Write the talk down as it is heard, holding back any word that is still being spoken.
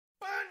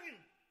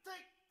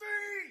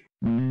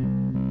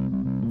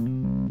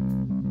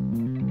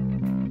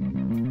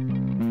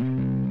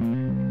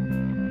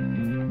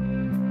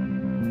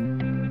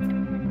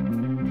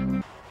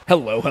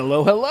Hello,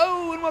 hello,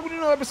 hello, and welcome to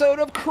another episode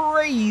of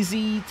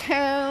Crazy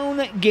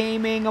Town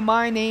Gaming.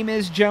 My name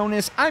is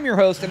Jonas. I'm your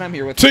host, and I'm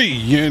here with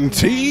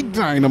TNT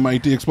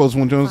Dynamite, the explosive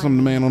one. Jonas, I'm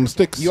the man on the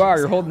sticks. You are.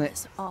 You're holding it.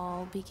 This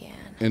all began.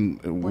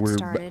 And What we're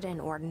started in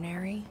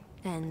ordinary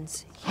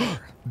ends here.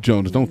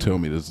 Jonas, don't tell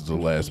me this is the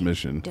last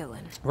mission. Dylan.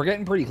 We're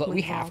getting pretty close. We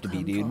We've have all to be,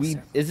 come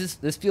dude. closer.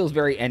 This feels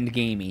very end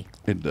gamey.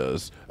 It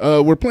does.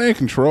 We're playing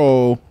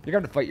Control. You're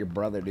gonna fight your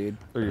brother, dude.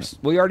 Or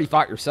well, you already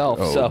fought yourself.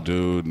 Oh, so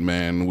dude,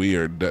 man, we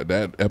are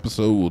that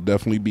episode will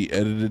definitely be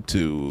edited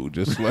too,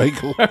 just like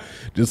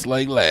just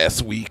like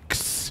last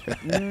week's.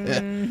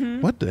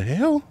 What the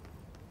hell?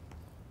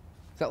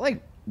 Is that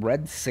like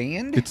red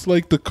sand? It's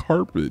like the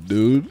carpet,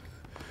 dude.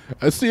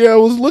 I see. I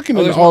was looking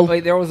at there's all.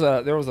 wait, there was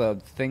a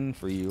thing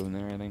for you in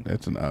there, I think.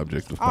 That's an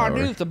object of Oh, power.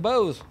 dude, it's a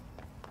Bose.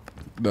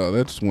 No,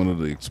 that's one of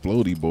the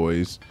explodey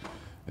boys,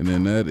 and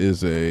then that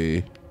is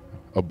a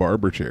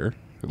barber chair.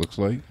 It looks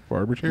like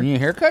barber chair. You need a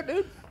haircut,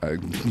 dude?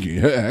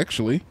 Yeah,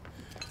 actually.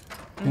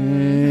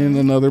 And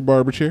another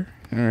barber chair.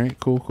 All right,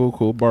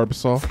 cool. Barber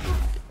saw.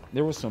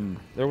 There was some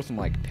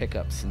like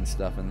pickups and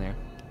stuff in there.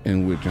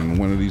 In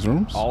one of these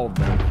rooms? All of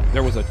them.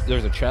 There's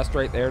a chest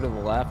right there to the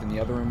left. In the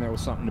other room, there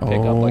was something to pick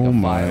up, like a Oh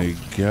file. my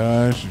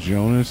gosh,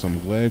 Jonas! I'm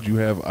glad you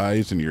have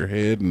eyes in your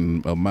head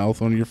and a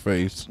mouth on your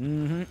face.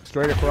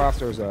 Straight across,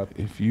 there's a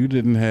If you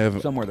didn't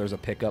have, somewhere there's a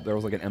pickup. There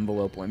was like an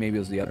envelope. Like maybe it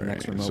was the other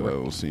next room so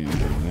over. we'll see. I'm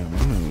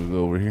gonna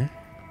go over here.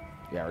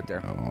 Yeah, right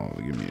there. Oh,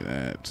 give me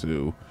that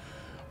too.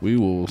 We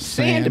will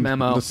Sand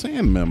memo. The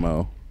sand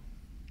memo.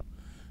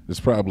 This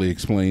probably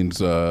explains.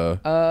 Do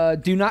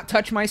not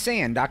touch my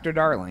sand, Dr.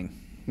 Darling.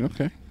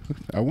 Okay,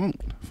 I won't.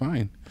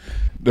 Fine.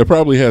 That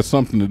probably has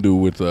something to do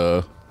with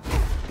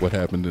what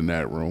happened in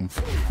that room.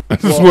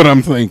 That's what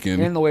I'm thinking.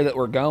 And the way that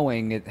we're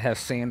going, it has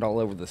sand all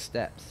over the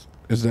steps.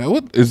 Is that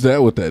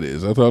what that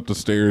is? I thought the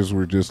stairs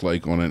were just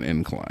like on an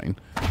incline.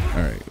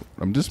 All right,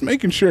 I'm just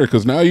making sure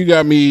because now you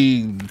got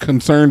me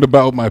concerned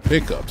about my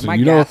pickups. Am I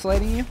And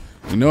gaslighting you?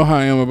 you know how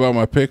I am about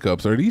my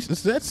pickups.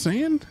 Is that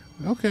sand?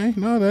 Okay,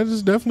 no, that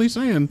is definitely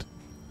sand.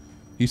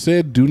 He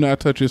said, "Do not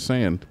touch his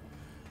sand."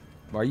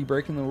 Why are you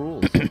breaking the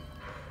rules?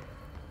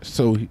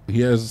 So he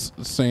has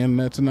sand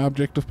that's an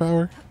object of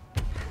power?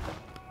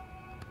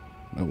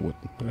 Oh, what?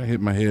 Did I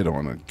hit my head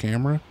on a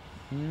camera?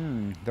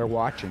 They're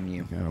watching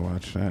you. Gotta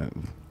watch that.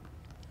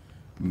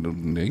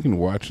 They can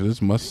watch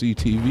this must-see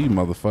TV,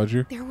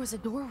 motherfudger. There was a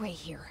doorway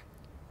here.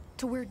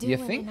 To where You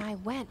Dylan think? and I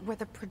went, where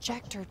the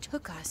projector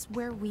took us,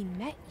 where we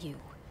met you.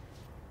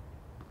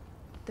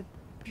 The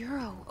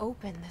bureau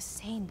opened the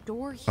same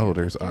door here. Oh,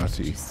 there's but there's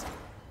Ati. just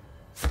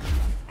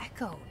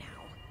echo now.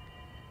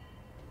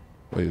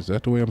 Wait, is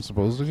that the way I'm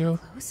supposed to go?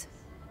 Close?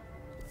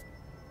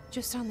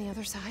 Just on the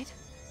other side?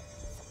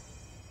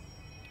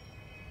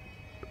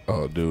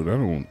 Oh, dude, I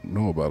don't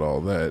know about all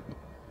that.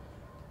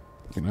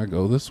 Can I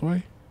go this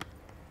way?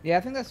 Yeah,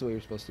 I think that's the way you're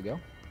supposed to go.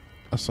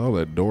 I saw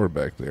that door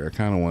back there. I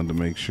kind of wanted to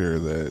make sure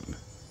that...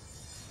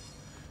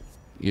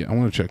 Yeah, I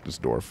want to check this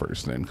door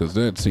first then, because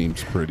that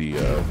seems pretty...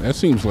 that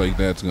seems like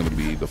that's going to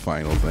be the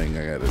final thing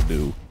I got to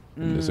do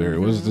in this area.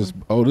 What is this?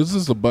 Oh, this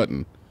is a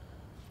button.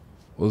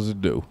 What does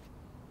it do?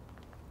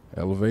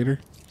 Elevator?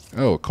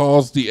 Oh, it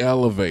calls the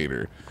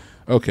elevator.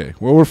 Okay,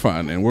 well, we're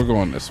fine then. We're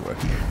going this way.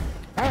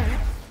 I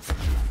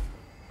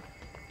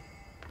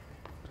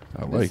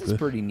like This is this.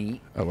 pretty neat.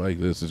 I like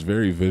this. It's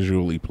very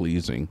visually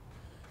pleasing.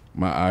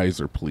 My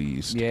eyes are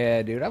pleased.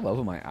 Yeah, dude, I love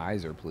when my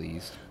eyes are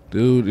pleased.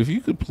 Dude, if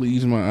you could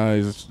please my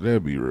eyes,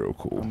 that'd be real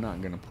cool. I'm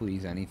not gonna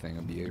please anything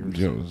of yours.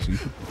 Jones,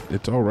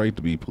 it's all right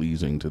to be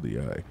pleasing to the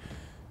eye.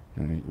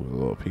 All right, we'll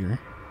go up here.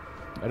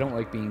 I don't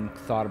like being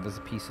thought of as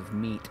a piece of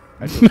meat.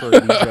 I prefer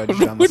to be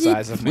judged on the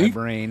size of my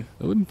brain.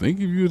 I wouldn't think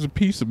of you as a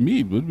piece of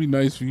meat. It would be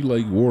nice if you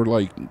like wore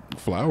like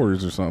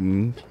flowers or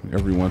something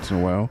every once in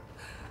a while.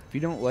 If you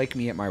don't like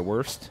me at my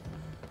worst,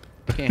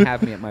 you can't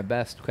have me at my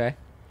best, okay?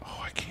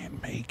 Oh, I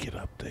can't make it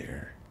up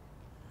there.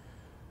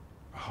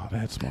 Oh,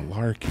 that's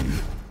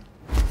malarkey.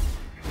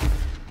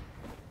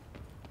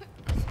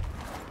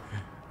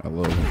 I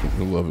love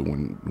it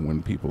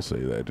when people say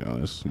that,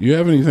 Jonas. You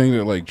have anything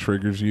that like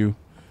triggers you?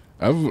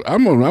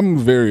 I'm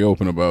very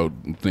open about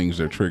things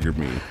that trigger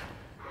me.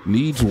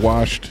 Needs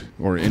washed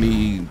or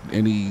any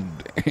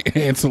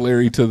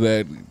ancillary to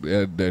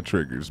that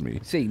triggers me.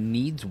 Say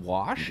needs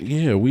wash?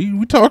 Yeah,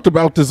 we talked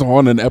about this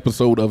on an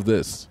episode of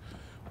this,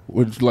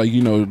 which like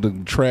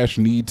the trash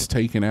needs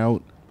taken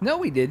out. No,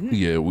 we didn't.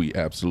 Yeah, we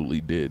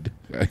absolutely did.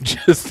 I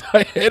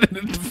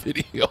edited the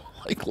video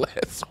like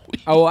last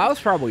week. Oh, I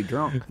was probably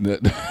drunk.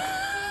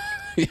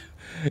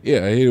 Yeah,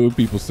 I hate it when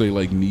people say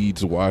like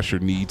needs wash or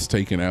needs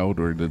taken out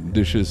or the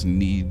dishes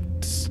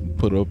needs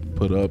put up.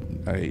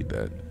 I hate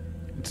that.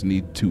 It's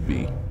need to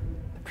be.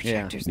 The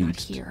projector's not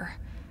here.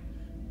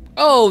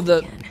 Oh, the...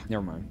 Again.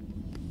 Never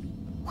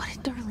mind. What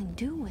did Darling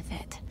do with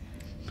it?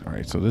 All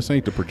right, so this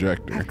ain't the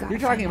projector. I've got You're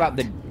to talking find about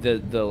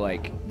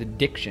out. Oh, the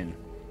diction.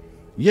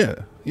 Yeah.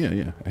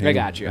 I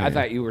got you. I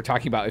thought you were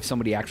talking about if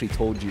somebody actually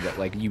told you that,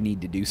 like, you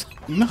need to do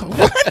something. No,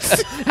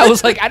 what? I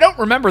was like, I don't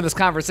remember this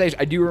conversation.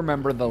 I do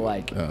remember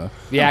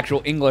the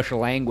actual English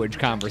language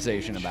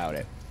conversation about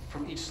it.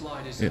 from each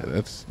slide is Yeah,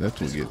 that's what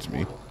physical gets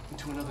me. portal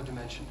into another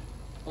dimension.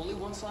 Only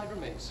one slide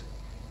remains.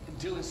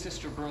 Dylan's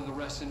sister burned the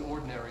rest in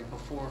ordinary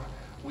before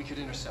we could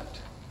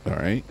intercept. All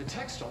right. The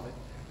text on it,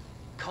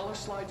 color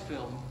slide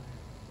film,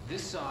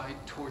 this side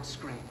towards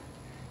screen,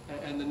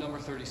 and the number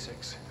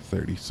 36.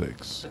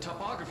 36. The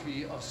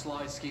topography of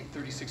slidescape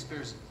 36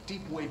 bears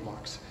deep wave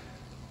marks.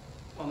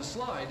 On the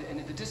slide and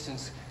in the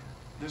distance,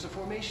 there's a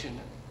formation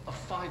of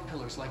 5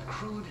 pillars like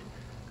crude,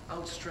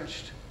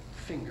 outstretched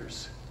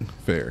fingers.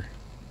 Fair.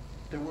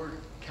 There were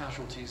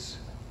casualties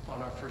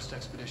on our first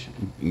expedition.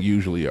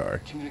 Usually are.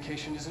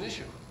 Communication is an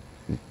issue.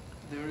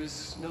 There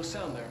is no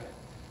sound there,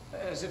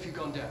 as if you've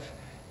gone deaf,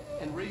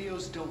 and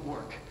radios don't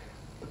work.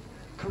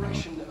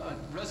 Correction,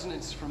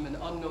 resonance from an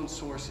unknown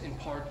source in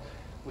part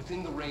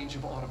within the range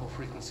of audible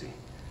frequency.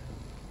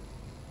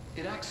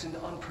 It acts in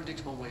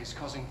unpredictable ways,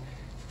 causing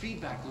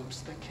feedback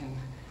loops that can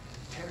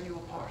tear you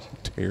apart.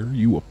 Tear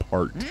you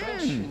apart.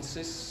 Trench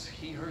insists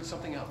he heard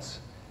something else.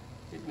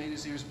 It made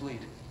his ears bleed.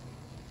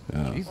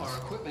 Our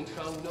equipment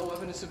found no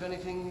evidence of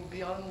anything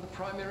beyond the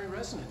primary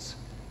resonance.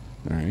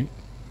 All right.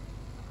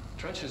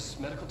 Trench's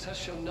medical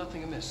tests show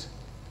nothing amiss.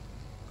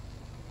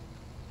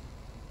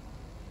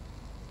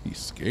 He's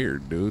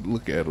scared, dude.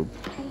 Look at him.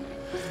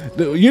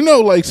 You know,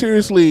 like,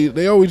 seriously,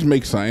 they always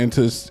make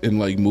scientists in,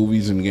 like,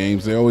 movies and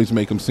games, they always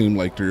make them seem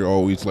like they're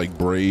always, like,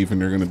 brave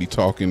and they're going to be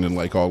talking in,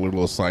 like, all their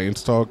little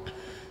science talk.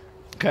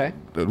 Okay.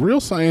 The real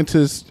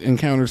scientist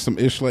encounters some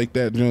ish like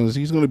that, Jonas.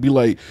 He's going to be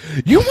like,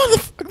 you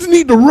motherfuckers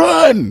need to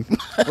run.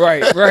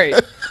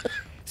 Right.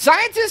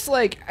 Scientists,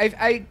 like,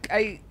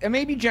 I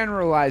may be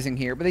generalizing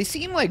here, but they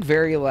seem like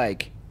very,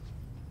 like,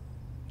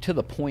 to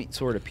the point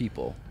sort of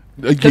people.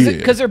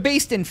 Because they're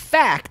based in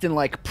fact and,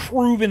 like,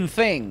 proven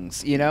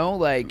things, you know?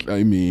 Like,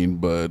 I mean,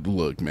 but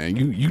look, man,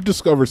 you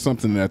discover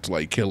something that's,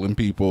 like, killing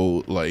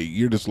people, like,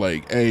 you're just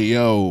like, hey,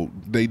 yo,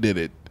 they did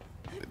it.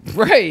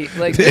 Right,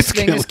 like, this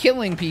thing is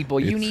killing people.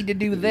 You need to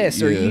do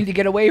this, or you need to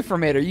get away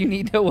from it, or you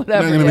need to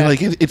whatever. They're gonna be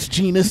like, its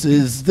genus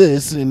is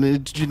this, and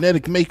its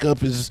genetic makeup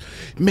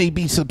may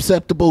be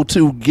susceptible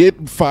to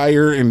get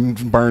fire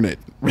and burn it.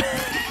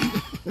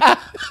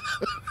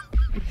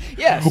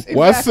 Yes. Exactly.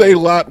 Why say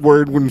lot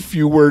word when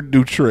few word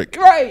do trick?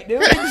 Right,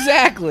 dude.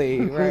 Exactly.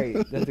 Right.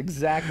 That's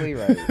exactly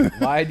right.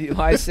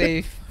 Why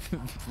say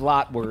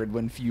lot word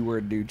when few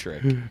word do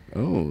trick?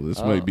 Oh, this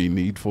might be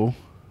needful.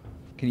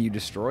 Can you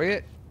destroy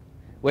it?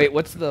 Wait,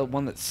 what's the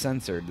one that's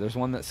censored? There's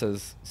one that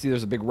says, see,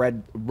 there's a big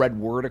red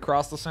word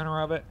across the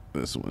center of it.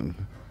 This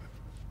one.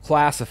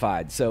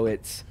 Classified. So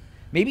it's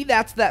maybe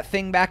that's that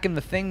thing back in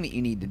the thing that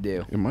you need to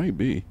do. It might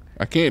be.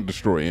 I can't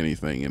destroy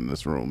anything in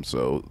this room,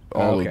 so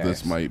all of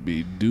this might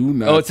be do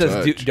not. Oh, it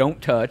says don't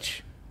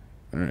touch.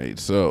 All right,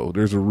 so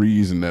there's a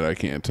reason that I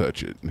can't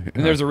touch it, and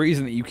there's a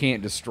reason that you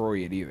can't destroy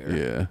it either.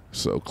 Yeah.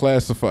 So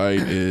classified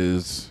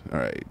is all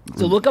right.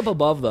 So look up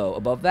above though.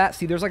 Above that,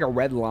 see, there's like a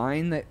red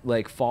line that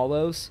like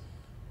follows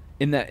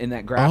in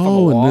that graph on the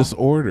wall. Oh, in this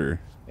order.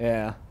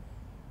 Yeah.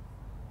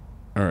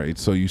 All right,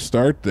 so you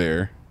start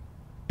there,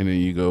 and then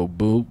you go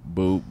boop,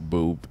 boop,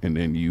 boop, and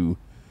then you...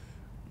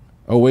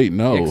 Oh, wait,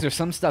 no. Yeah, 'cause there's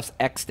some stuff's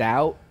X'd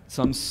out,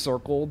 some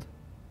circled.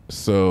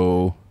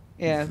 So...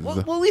 Yeah, well,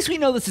 at least we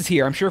know this is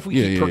here. I'm sure if we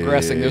keep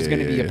progressing, there's going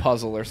to be a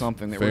puzzle or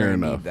something that we're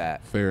going to need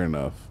that. Fair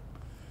enough.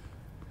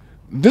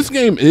 This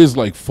game is,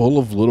 like, full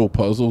of little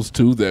puzzles,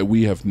 too, that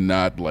we have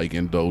not, like,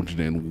 indulged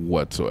in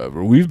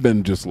whatsoever. We've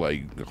been just,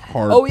 like,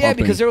 hard Oh, yeah,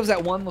 pumping. because there was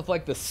that one with,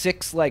 like, the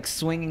 6, like,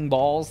 swinging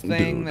balls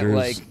thing.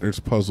 Dude, there's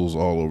puzzles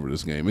all over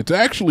this game. It's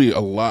actually a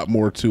lot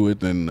more to it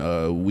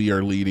than we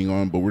are leading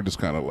on, but we're just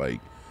kind of, like,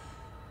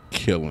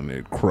 killing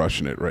it,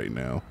 crushing it right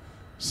now.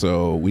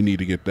 So we need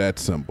to get that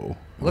symbol.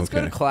 Let's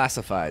go to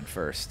classified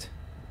first.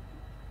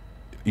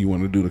 You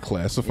want to do the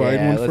classified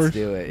one first? Let's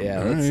do it. Yeah,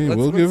 all right,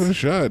 we'll give it a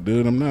shot,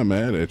 dude. I'm not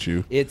mad at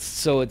you.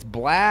 It's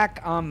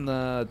black on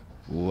the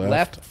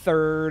left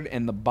third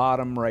and the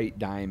bottom right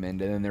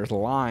diamond, and then there's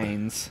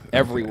lines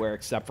everywhere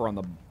except for on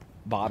the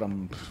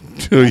bottom.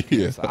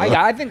 Yeah.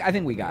 I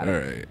think we got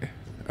it.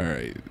 All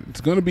right.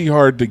 It's gonna be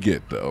hard to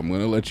get though. I'm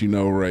gonna let you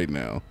know right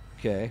now.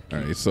 Okay. All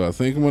right. So I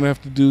think I'm gonna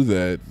have to do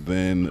that.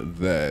 Then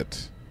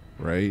that,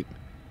 right?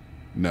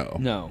 No.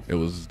 No. It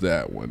was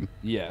that one.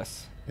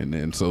 Yes. And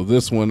then so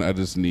this one I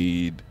just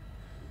need.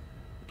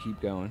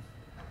 Keep going.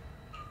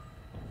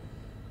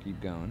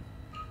 Keep going.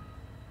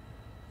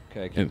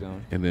 Okay, keep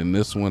going. And then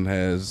this one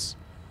has.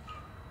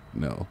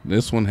 No,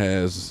 this one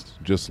has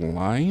just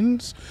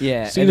lines.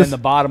 Yeah, and then the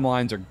bottom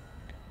lines are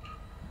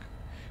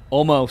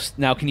almost.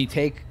 Now, can you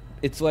take?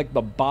 It's like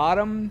the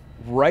bottom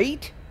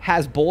right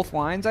has both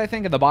lines, I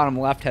think, and the bottom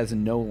left has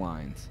no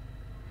lines.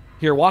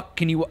 Here, walk.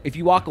 Can you? If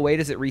you walk away,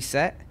 does it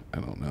reset? I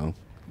don't know.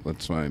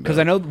 Let's find out. Because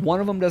I know one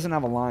of them doesn't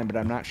have a line, but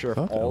I'm not sure if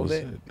all of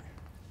it.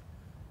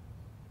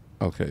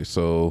 Okay,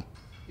 so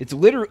it's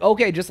literally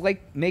okay. Just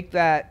like make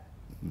that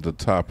the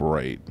top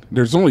right.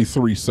 There's only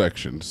 3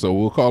 sections, so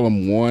we'll call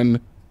them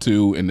 1,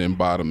 2, and then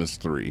bottom is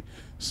 3.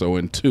 So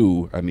in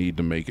 2, I need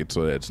to make it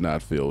so that it's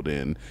not filled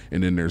in,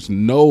 and then there's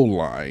no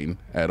line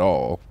at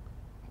all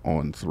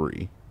on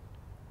 3.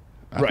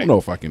 I don't know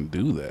if I can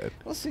do that.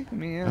 We'll see. I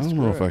mean, yeah, I don't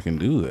know if I can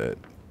do that.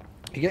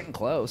 You're getting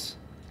close.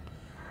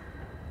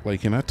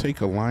 Like, can I take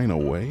a line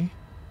away?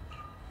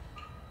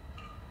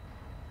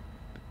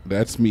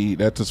 That's me.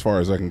 That's as far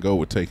as I can go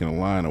with taking a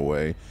line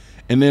away.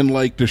 And then,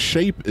 like, the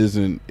shape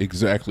isn't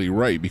exactly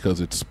right because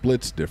it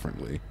splits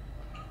differently.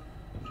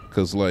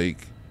 Because,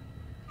 like...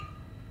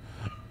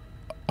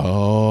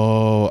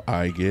 Oh,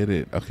 I get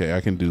it. Okay,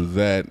 I can do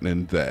that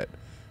and that.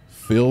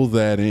 Fill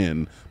that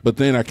in. But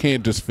then I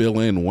can't just fill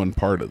in one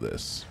part of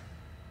this.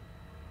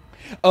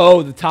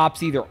 Oh, the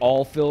top's either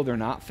all filled or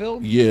not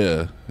filled?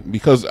 Yeah,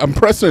 because I'm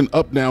pressing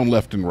up, down,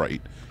 left, and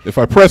right. If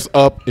I press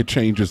up, it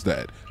changes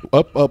that.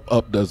 Up, up,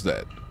 up does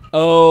that.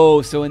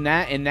 Oh, so in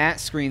that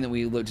screen that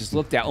we just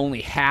looked at,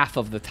 only half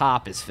of the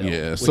top is filled.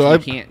 Yeah, which so I I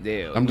can't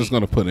do. I'm just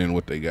gonna put in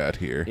what they got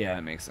here. Yeah,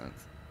 that makes sense.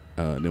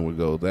 Then we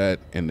go that,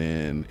 and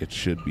then it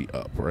should be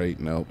up, right?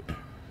 Nope,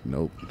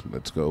 nope.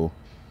 Let's go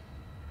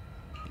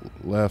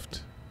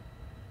left.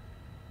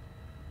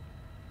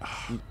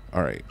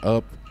 All right,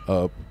 up,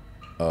 up,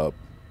 up.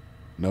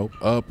 Nope,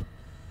 up,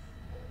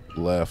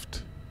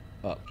 left,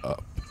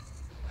 up.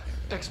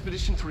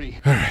 Expedition 3.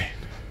 All right.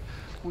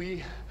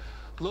 We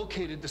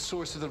located the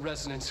source of the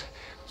resonance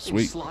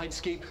Sweet. in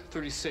Slidescape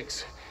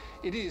 36.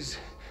 It is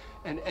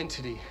an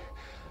entity,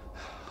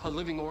 a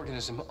living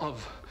organism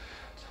of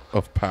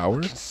power?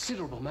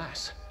 considerable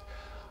mass.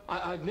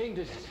 I've named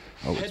it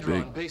Oh, it's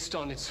Hedron big. based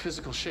on its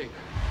physical shape.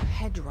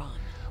 Hedron.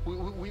 We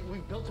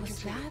built a Was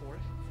container that for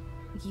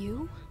it.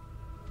 you?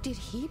 Did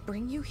he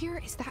bring you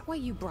here? Is that why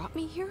you brought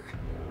me here?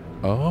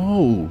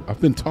 Oh, I've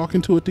been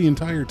talking to it the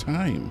entire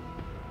time.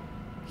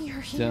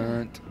 You're here.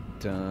 Dun,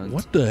 dun.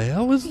 What the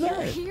hell is You're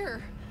that?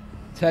 here.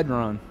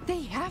 Tedron.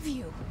 They have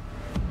you.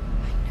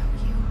 I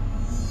know you.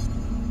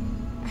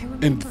 I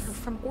remember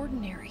from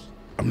Ordinary.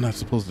 I'm not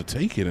supposed to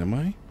take it, am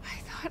I? I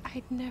thought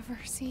I'd never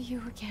see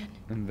you again.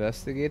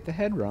 Investigate the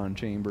Hedron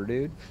chamber,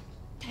 dude.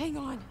 Hang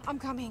on, I'm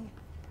coming.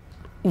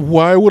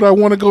 Why would I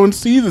want to go and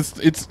see this?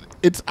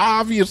 It's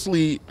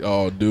obviously...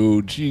 Oh,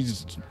 dude,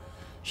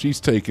 she's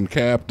taken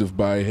captive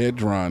by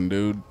Hedron,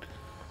 dude.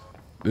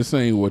 This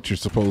ain't what you're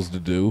supposed to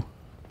do.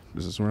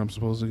 Is this where I'm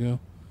supposed to go?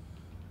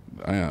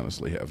 I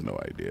honestly have no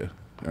idea.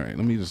 All right,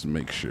 let me just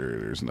make sure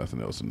there's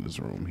nothing else in this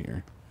room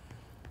here.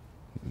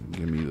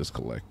 Give me this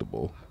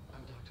collectible.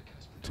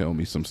 Tell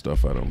me some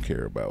stuff I don't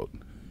care about.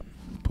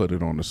 Put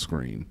it on the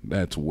screen.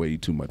 That's way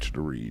too much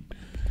to read.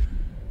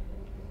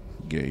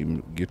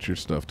 Game, get your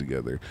stuff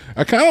together.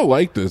 I kind of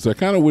like this. I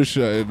kind of wish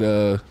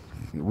I'd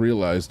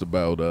realized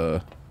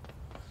about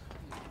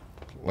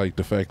like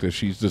the fact that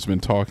she's just been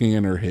talking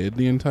in her head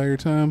the entire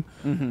time.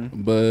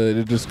 But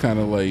it just kind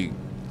of like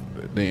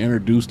they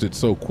introduced it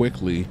so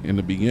quickly in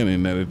the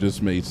beginning that it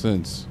just made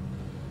sense.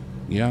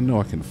 Yeah, I know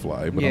I can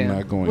fly, but I'm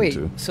not going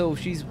to. So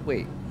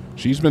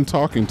She's been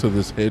talking to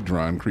this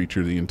Hedron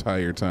creature the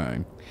entire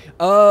time.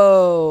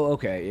 Oh,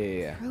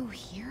 okay, yeah. Through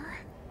here?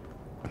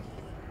 You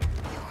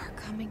are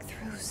coming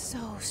through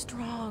so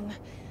strong.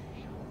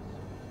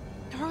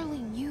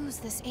 Darling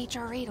used this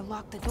HRA to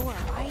lock the door.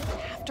 I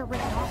have to rip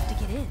it off to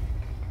get in.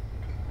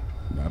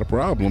 Not a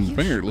problem, You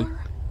apparently. sure?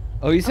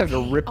 Oh, you just have to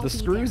Okay, rip I'll the be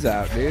screws there.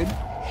 out, dude.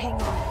 Hang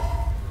on.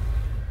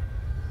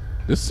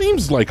 This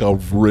seems like a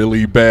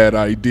really bad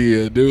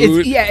idea,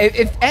 dude.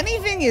 If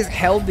anything is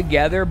held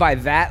together by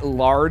that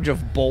large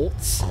of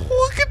bolts,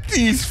 Look at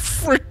these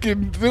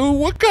freaking dude.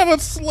 What kind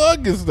of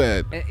slug is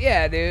that?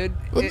 yeah, dude.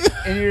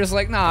 And you're just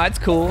like, nah, it's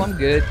cool. I'm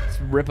good. Just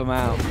rip them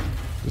out.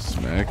 Just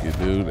smack it,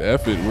 dude.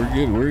 F it. We're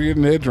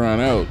getting Hedron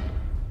out.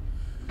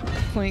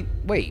 Clink.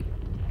 Wait.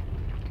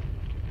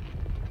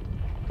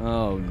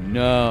 Oh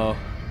no.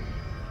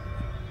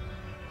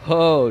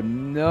 Oh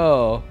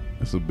no.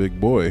 That's a big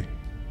boy.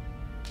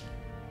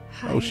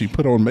 Hi. Oh, she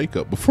put on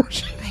makeup before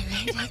she. I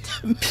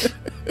made it.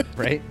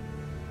 Right?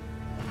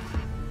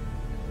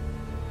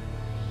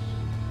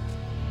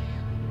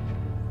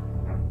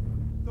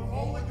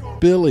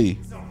 Billy.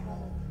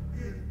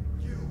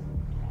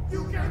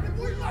 You can't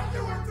we let you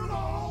into the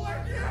hole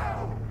and you!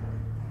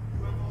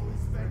 You have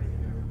always been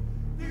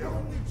here. The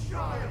only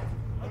child.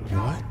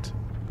 What?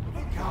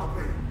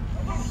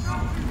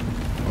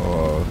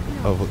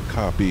 Of a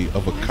copy.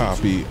 Of a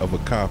copy. Of a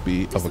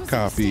copy. Of a copy. Of a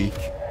copy.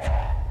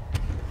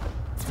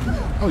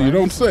 Oh, you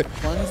don't say.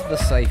 Cleanse the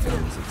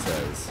siphons, it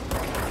says.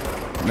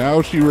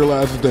 Now she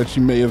realizes that she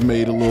may have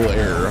made a little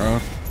error, huh?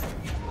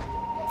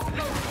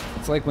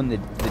 It's like when the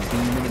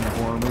demon in the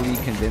horror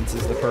movie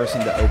convinces the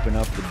person to open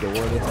up the door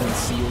that's been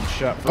sealed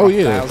shut for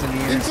 1,000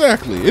 years.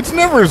 Exactly. It's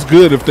never as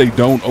good if they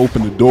don't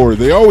open the door.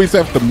 They always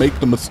have to make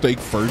the mistake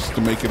first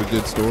to make it a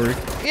good story.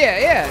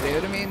 Yeah,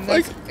 dude. I mean,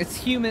 Like- it's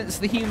human. It's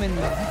the human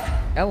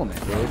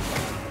element, dude.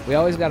 We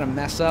always got to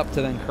mess up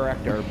to then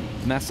correct our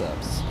mess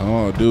ups.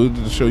 Oh, dude,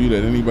 to show you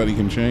that anybody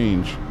can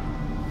change.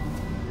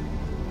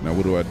 Now,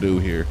 what do I do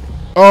here?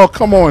 Oh,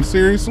 come on,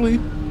 seriously?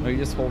 Or you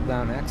just hold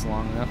down X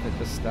long enough, it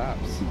just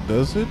stops.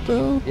 Does it,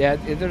 though? Yeah,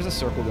 there's a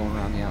circle going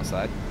around the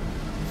outside.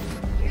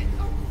 Get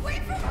away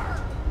from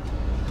her!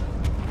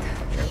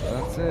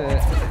 That's it.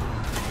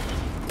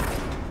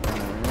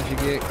 As you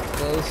get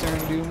closer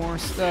and do more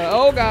stuff.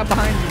 Oh God,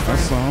 behind you, I friend.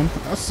 saw him.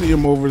 I see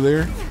him over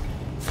there.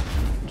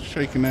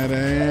 Shaking that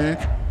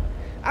ass.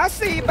 I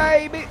see you,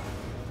 baby.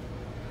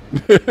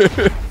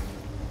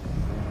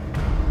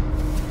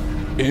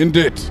 End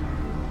it.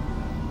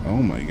 Oh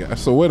my God.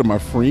 So what, am I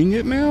freeing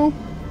it now?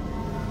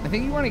 I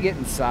think you want to get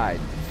inside.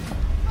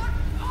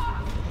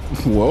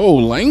 Whoa,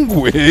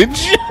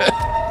 language.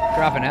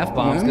 Dropping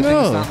F-bombs. Good thing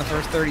it's not in the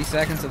first 30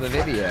 seconds of the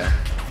video.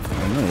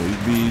 I know,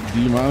 we'd be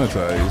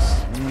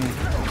demonetized.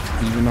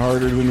 Even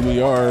harder than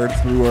we are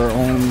through our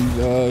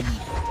own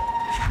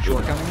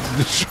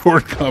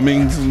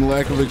shortcomings and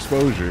lack of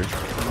exposure.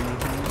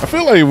 I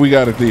feel like if we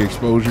got the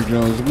exposure,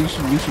 Jones, we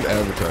should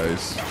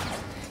advertise.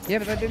 Yeah,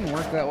 but that didn't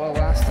work that well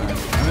last time.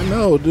 I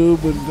know,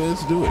 dude, but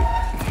let's do it.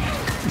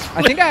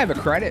 I think I have a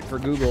credit for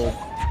Google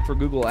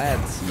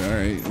Ads. All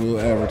right, we'll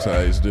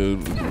advertise,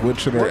 dude. What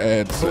should our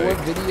ads So say? what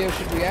video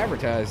should we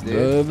advertise,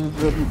 dude?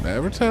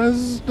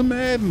 Advertise the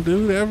Madden,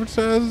 dude.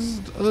 Advertise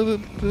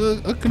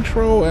a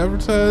control.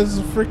 Advertise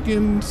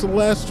freaking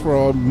Celeste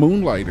for a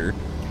Moonlighter.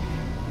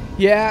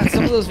 Yeah,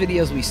 some of those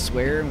videos we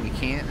swear and we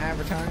can't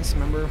advertise.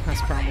 Remember,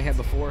 that's the problem we had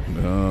before.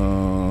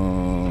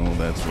 Oh,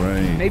 that's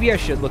right. Maybe I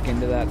should look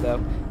into that though,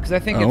 because I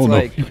think I it's don't know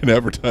like if you can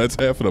advertise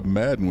half of the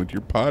Madden with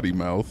your potty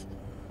mouth.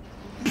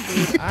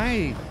 dude,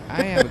 I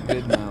have a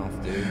good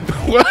mouth, dude.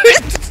 What?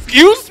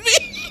 Excuse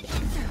me?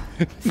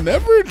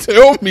 Never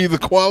tell me the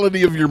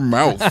quality of your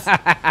mouth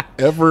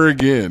ever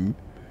again.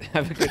 I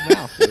have a good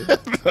mouth, dude.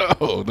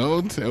 No,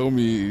 don't tell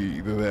me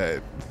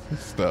that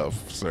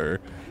stuff, sir.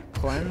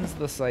 Cleanse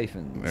the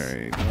siphons. All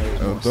right.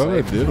 There's I more thought I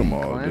siphons did them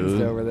being all, cleansed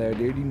dude. over there,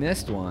 dude. You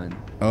missed one.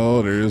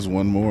 Oh, there is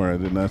one more. I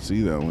did not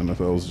see that one. I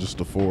thought it was just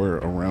the 4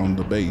 around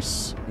the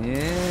base.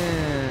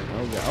 Yeah.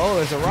 Oh,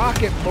 there's a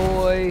rocket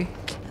boy.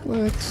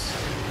 What?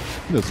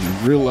 He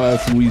doesn't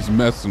realize who he's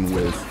messing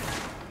with.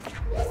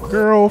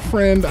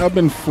 Girlfriend, I've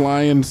been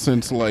flying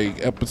since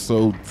like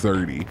episode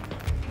 30.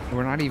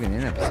 We're not even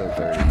in episode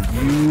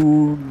 30.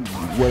 You,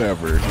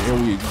 whatever.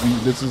 Here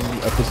this is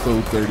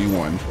episode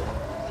 31.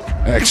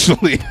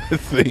 Actually, I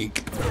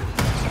think.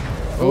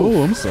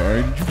 Oh, I'm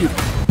sorry. Did you get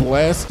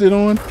blasted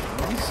on?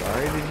 I'm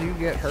sorry. Did you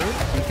get hurt?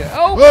 Because,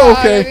 oh, Oh, God,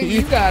 okay. I think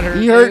you got hurt.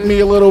 He hurt dude. me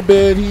a little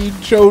bit. He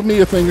showed me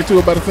a thing or two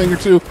about a thing or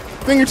two.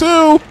 Thing or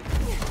two.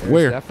 There's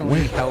Where?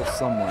 definitely health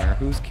somewhere.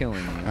 Who's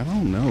killing you? I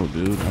don't know,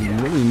 dude.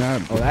 I'm really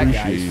not Oh, that guy's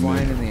appreciating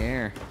flying it. in the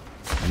air.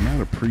 I'm not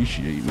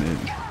appreciating it.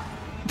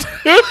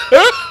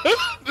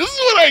 This is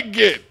what I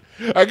get.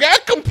 I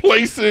got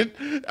complacent.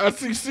 I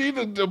see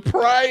the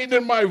pride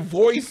in my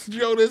voice,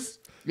 Jonas.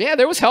 Yeah,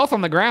 there was health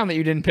on the ground that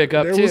you didn't pick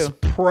up, There too. was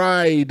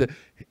pride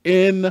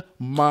in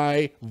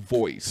my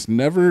voice.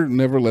 Never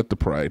let the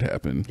pride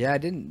happen. Yeah, I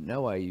didn't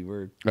know why you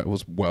were... I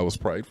was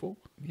prideful.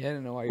 Yeah, I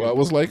didn't know why you Well, I were...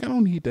 was like, I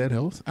don't need that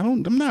health.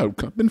 I'm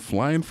not. I've been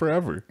flying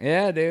forever.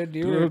 Yeah, dude,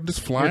 you were... This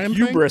flying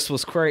your thing? hubris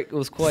was quite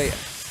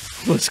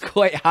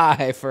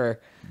high for...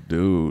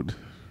 Dude.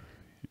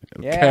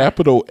 Yeah.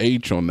 Capital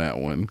H on that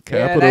one.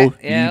 Capital yeah,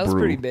 Hebrew. that was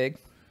pretty big.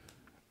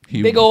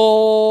 Hugh, Big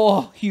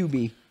ol'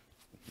 Hubie.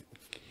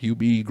 Hugh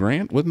B.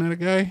 Grant, wasn't that a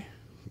guy?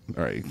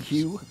 All right.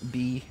 Hugh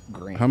B.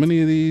 Grant. How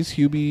many of these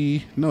Hugh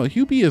B? No,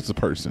 Hugh B is a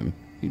person.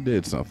 He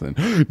did something.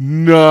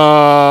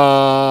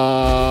 No.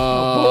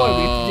 Oh boy,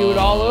 we have to do it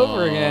all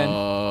over again.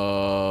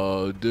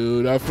 Oh,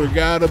 dude, I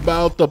forgot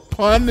about the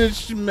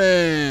punishment.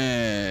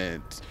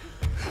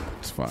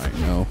 It's fine.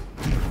 No,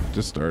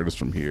 just start us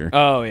from here.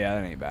 Oh yeah,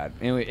 that ain't bad.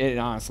 Anyway,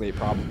 honestly,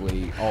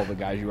 probably all the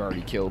guys you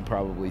already killed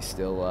probably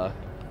still.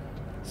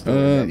 Yep.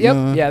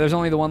 No. Yeah, there's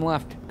only the one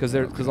left because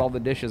all the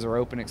dishes are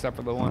open except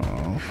for the one.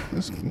 Oh,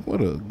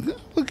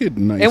 look at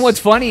nice. And what's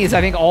funny is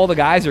I think all the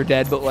guys are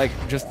dead, but like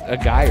just a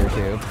guy or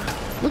two.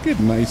 Look at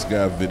nice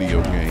guy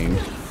video game.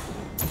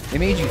 It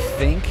made you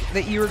think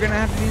that you were gonna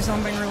have to do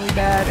something really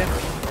bad. And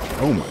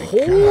Oh my god.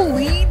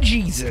 holy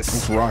Jesus!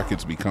 This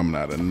rockets be coming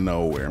out of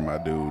nowhere, my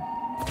dude.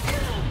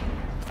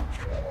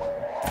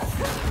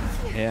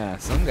 Yeah,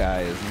 some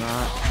guy is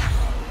not.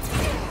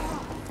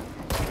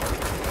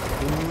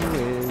 Who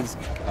is?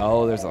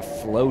 Oh, there's a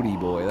floaty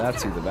boy.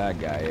 That's who the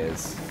bad guy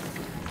is.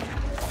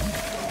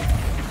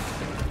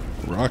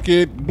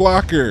 Rocket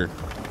blocker.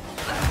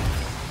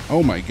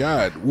 Oh my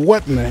god.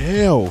 What in the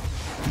hell?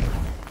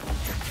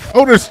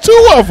 Oh, there's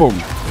 2 of them.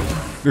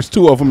 There's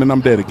 2 of them and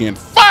I'm dead again.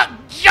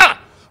 Fudja!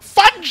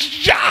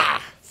 Fudja!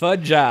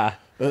 Fudja.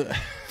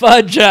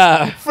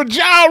 Fudja. For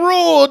Ja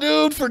Rule,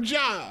 dude. For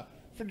Ja.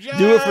 For Ja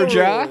Do it for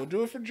Ja? Rule.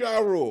 Do it for Ja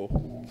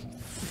Rule.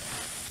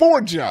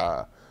 For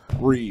Ja.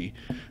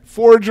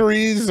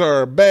 Forgeries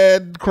are a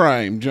bad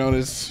crime,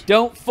 Jonas.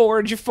 Don't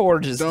forge your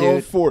forges,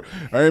 dude.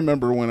 I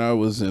remember when I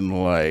was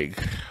in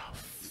like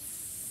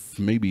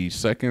maybe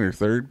 2nd or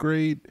 3rd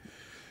grade,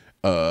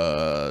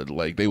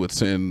 like they would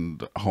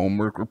send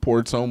homework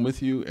reports home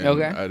with you, and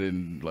Okay. I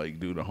didn't like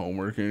do the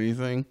homework or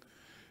anything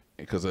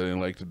because I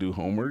didn't like to do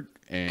homework.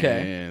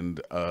 And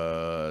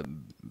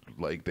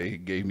like they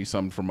gave me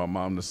something for my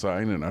mom to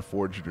sign, and I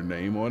forged her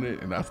name on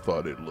it, and I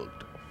thought it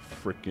looked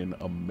freaking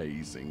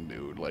amazing,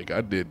 dude. Like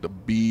I did the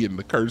B and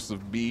the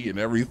cursive B and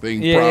everything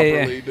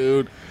properly,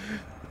 dude.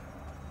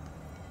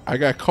 I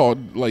got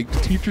called, like, the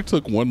teacher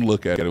took one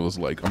look at it, was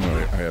like, I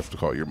have to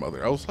call your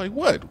mother. I was like,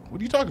 what?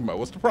 What are you talking about?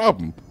 What's the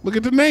problem? Look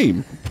at the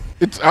name.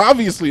 It's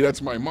obviously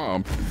that's my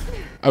mom.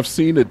 I've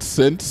seen it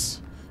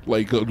since,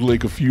 like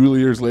a few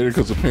years later,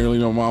 because apparently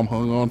my mom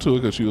hung on to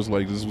it because she was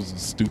like, this was the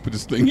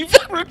stupidest thing you've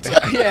ever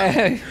done.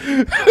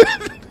 Yeah.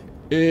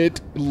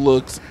 It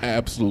looks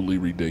absolutely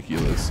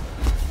ridiculous.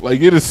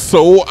 Like, it is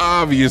so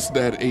obvious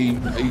that a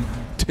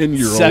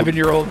 10-year-old,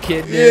 7-year-old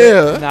kid.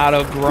 Yeah. Not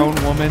a grown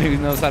woman who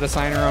knows how to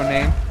sign her own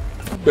name.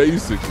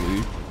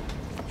 basically.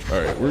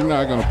 All right, we're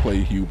not going to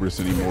play hubris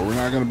anymore. We're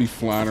not going to be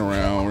flying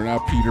around. We're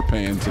not Peter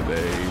Pan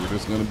today. We're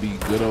just going to be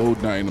good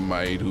old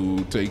Dinomight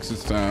who takes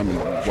his time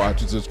and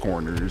watches his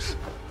corners.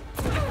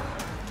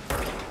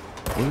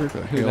 Where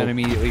the hell? Who then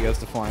immediately goes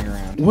to flying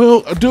around.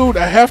 Well, dude,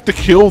 I have to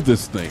kill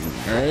this thing,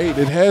 all right?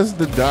 It has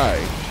to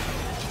die.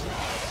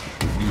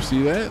 You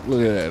see that?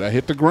 Look at that. I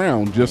hit the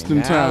ground just in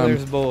now time.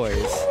 There's boys.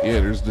 Yeah,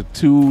 there's the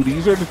two.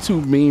 These are the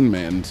two mean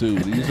men, too.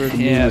 These are the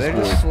Yeah, meanest they're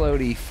boys. just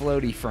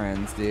floaty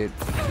friends, dude.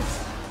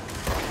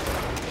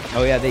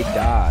 Oh yeah, they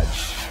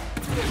dodge.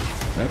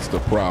 That's the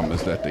problem,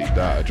 is that they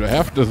dodge. I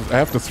have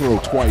to throw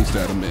twice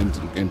at them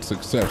in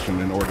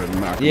succession in order to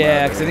knock them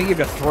Yeah, out. because I think you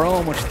have to throw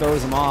them, which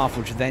throws them off,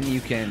 which then you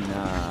can.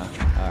 All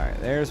right,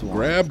 there's one.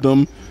 Grabbed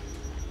them.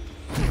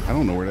 I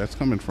don't know where that's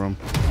coming from.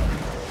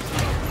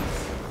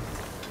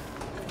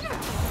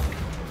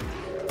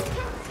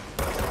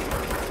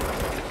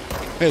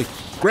 Hey,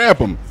 grab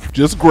him.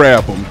 Just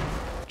grab him.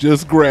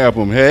 Just grab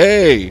him.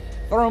 Hey.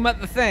 Throw him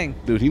at the thing.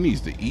 Dude, he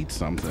needs to eat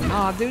something.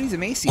 Oh, dude, he's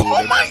emaciated.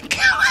 Oh my god!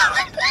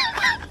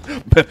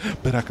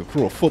 bet I could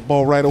throw a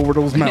football right over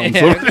those mountains.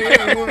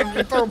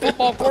 Yeah, throw a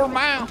football quarter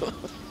mile.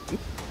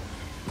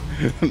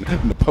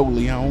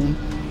 Napoleon.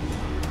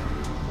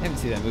 I haven't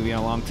seen that movie in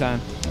a long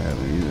time. I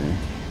haven't either.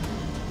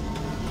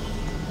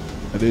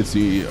 I did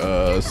see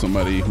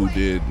somebody who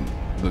did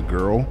the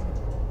girl.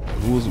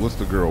 What's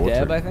the girl? What's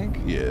Deb, her? I think?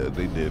 Yeah,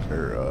 they did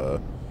her.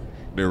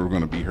 They were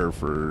going to be her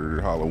for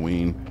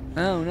Halloween.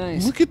 Oh,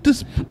 nice. Look at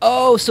this.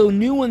 Oh, so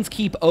new ones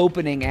keep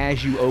opening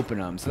as you open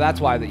them. So that's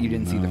why that you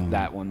didn't see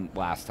that one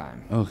last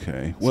time.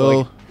 Okay. So, Well,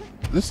 like,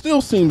 this still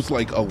seems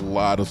like a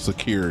lot of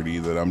security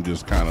that I'm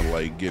just kind of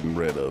like getting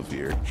rid of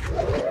here.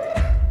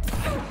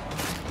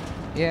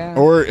 yeah.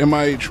 Or am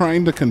I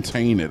trying to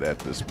contain it at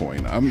this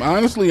point? I'm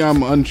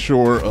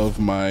unsure of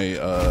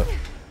my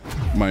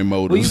my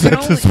motives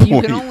at this point.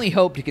 You can only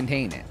hope to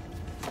contain it.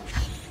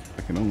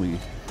 I can only.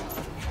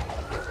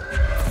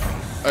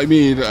 I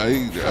mean,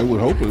 I would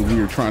hope that we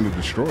were trying to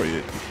destroy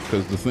it,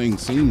 because the thing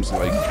seems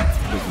like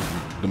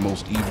the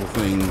most evil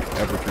thing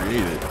ever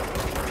created.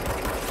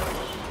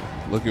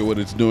 Look at what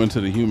it's doing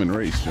to the human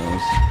race,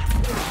 Jonas.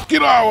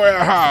 Get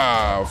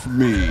away from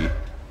me!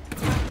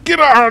 Get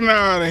on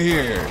out of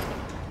here!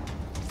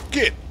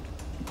 Get!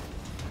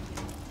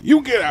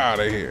 You get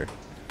out of here!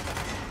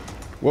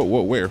 Whoa,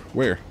 where?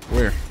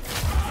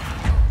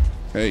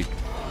 Hey,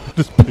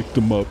 just picked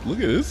him up. Look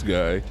at this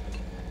guy.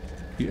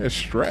 He has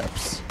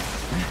straps.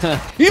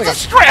 He's a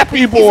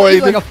strappy boy.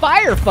 He's like a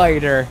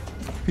firefighter.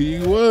 He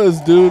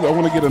was, dude. I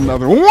want to get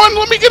another one.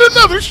 Let me get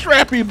another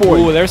strappy boy.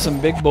 Ooh, there's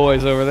some big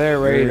boys over there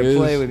ready to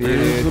play with you,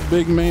 There's dude. a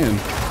big man.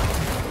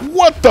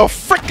 What the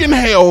freaking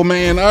hell,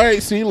 man? All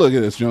right, see, look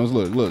at this, Jones.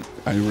 Look.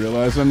 I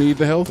realize I need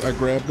the health. I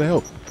grabbed the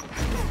health.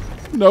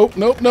 Nope.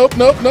 Oh,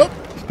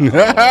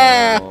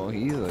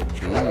 he's a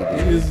dude.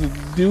 He is a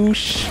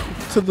douche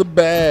to the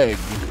bag.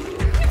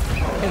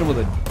 Hit him with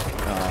a.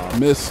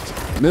 Missed,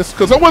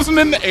 because I wasn't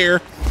in the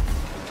air.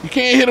 You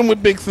can't hit him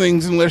with big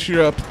things unless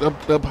you're up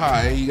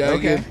high. You gotta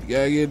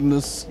get in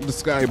the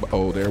sky.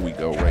 Oh, there we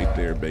go, right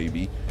there,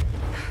 baby.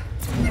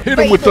 Hit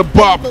him with the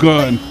bop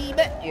gun.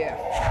 Yeah.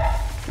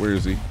 Where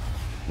is he?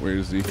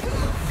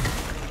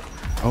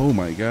 Oh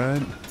my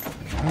God!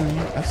 All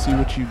right, I see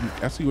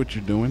what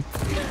you're doing.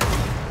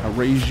 I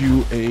raise you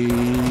a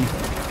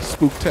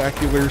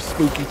spooktacular,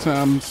 spooky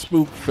time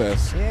spook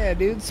fest. Yeah,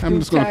 dude. I'm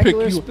just gonna pick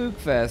Spooktacular you spook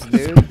fest,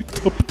 dude.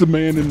 Picked up the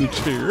man in the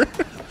chair.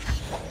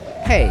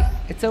 Hey,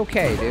 it's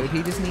okay, dude.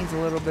 He just needs a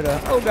little bit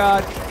of. Oh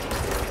God.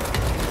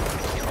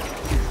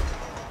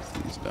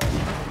 He's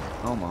done.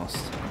 Almost.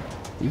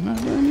 He's not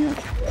done yet.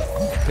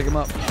 Pick him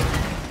up.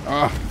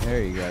 Ah,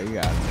 There you go. You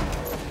got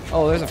it.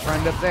 Oh, there's a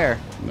friend up there.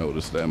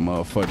 noticed that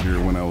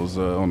motherfucker when I was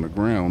on the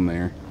ground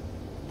there.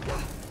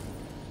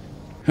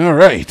 All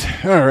right.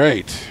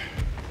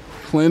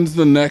 Cleanse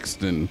the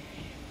Nexton.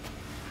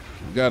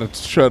 Gotta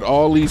shut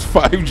all these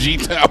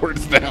 5G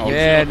towers down.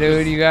 Yeah,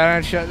 dude. You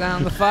gotta shut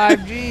down the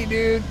 5G,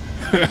 dude.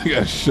 I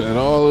gotta shut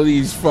all of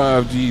these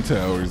 5G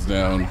towers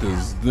down,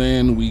 because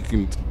then we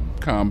can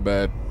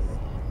combat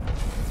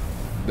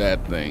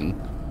that thing.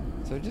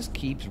 So it just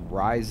keeps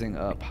rising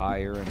up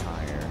higher and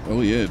higher.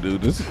 Oh yeah,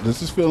 dude.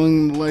 This is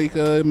feeling like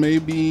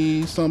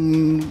maybe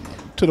something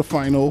to the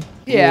final.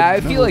 Yeah, I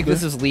feel like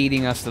this is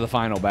leading us to the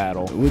final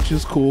battle. Which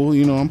is cool.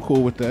 You know, I'm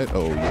cool with that.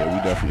 Oh yeah,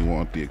 we definitely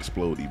want the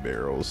explodey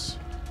barrels.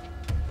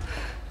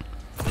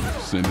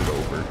 Send it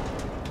over.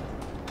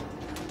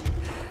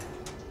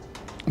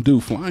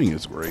 Dude, flying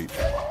is great.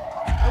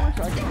 I wish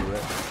I could do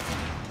it.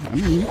 I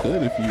mean, you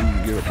could if you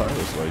get a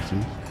pilot's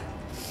license.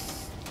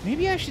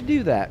 Maybe I should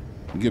do that.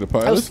 You get a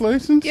pilot's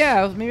license?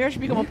 Yeah, maybe I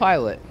should become a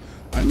pilot.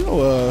 I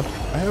know,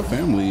 I have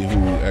family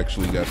who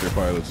actually got their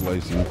pilot's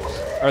license.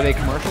 Are they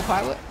commercial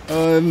pilot?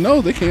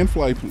 No, they can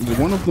fly.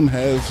 One of them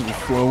has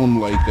flown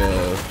like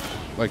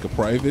a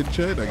private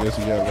jet. I guess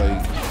he got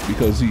like,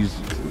 because he's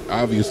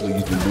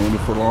been doing it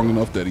for long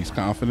enough that he's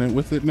confident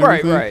with it and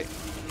everything. Right.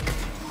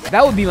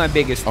 That would be my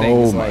biggest thing.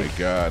 Oh my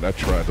god, I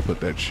tried to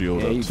put that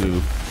shield up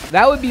too.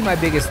 That would be my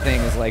biggest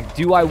thing is like,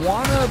 do I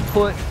want to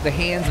put the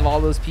hands of all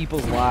those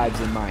people's lives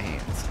in my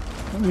hands?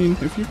 I mean,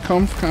 if you're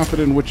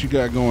confident in what you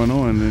got going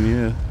on, then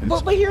yeah.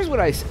 But here's what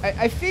I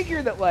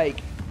figure that,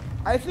 like,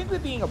 I think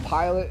that being a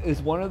pilot is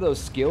one of those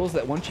skills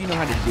that once you know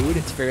how to do it,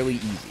 it's fairly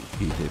easy.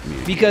 He hit me.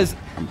 Because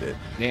I'm dead.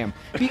 Damn.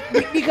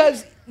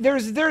 Because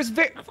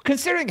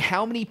considering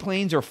how many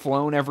planes are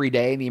flown every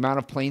day and the amount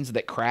of planes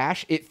that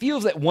crash, it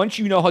feels that once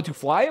you know how to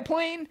fly a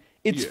plane,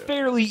 it's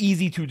fairly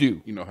easy to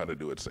do. You know how to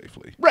do it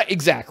safely. Right,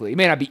 exactly. It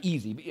may not be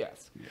easy, but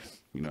yes. Yeah.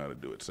 You know how to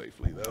do it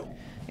safely, though.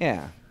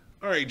 Yeah.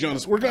 All right,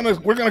 Jonas, we're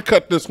gonna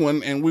cut this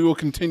one, and we will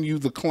continue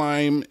the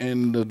climb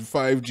and the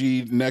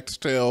 5G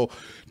Nextel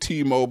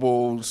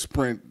T-Mobile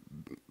Sprint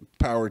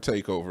power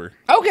takeover.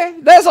 Okay,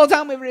 that's all the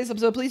time we have for today's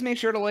episode. Please make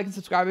sure to like and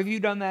subscribe if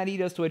you've done that. He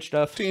does Twitch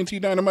stuff.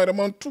 TNT Dynamite, I'm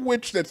on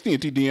Twitch. That's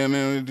TNTDN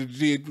and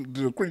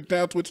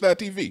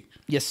Twitch.tv.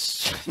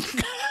 Yes.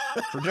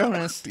 For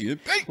Jonas.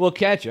 TNT. We'll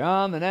catch you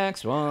on the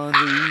next one.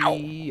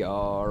 We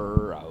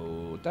are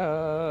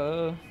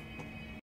out.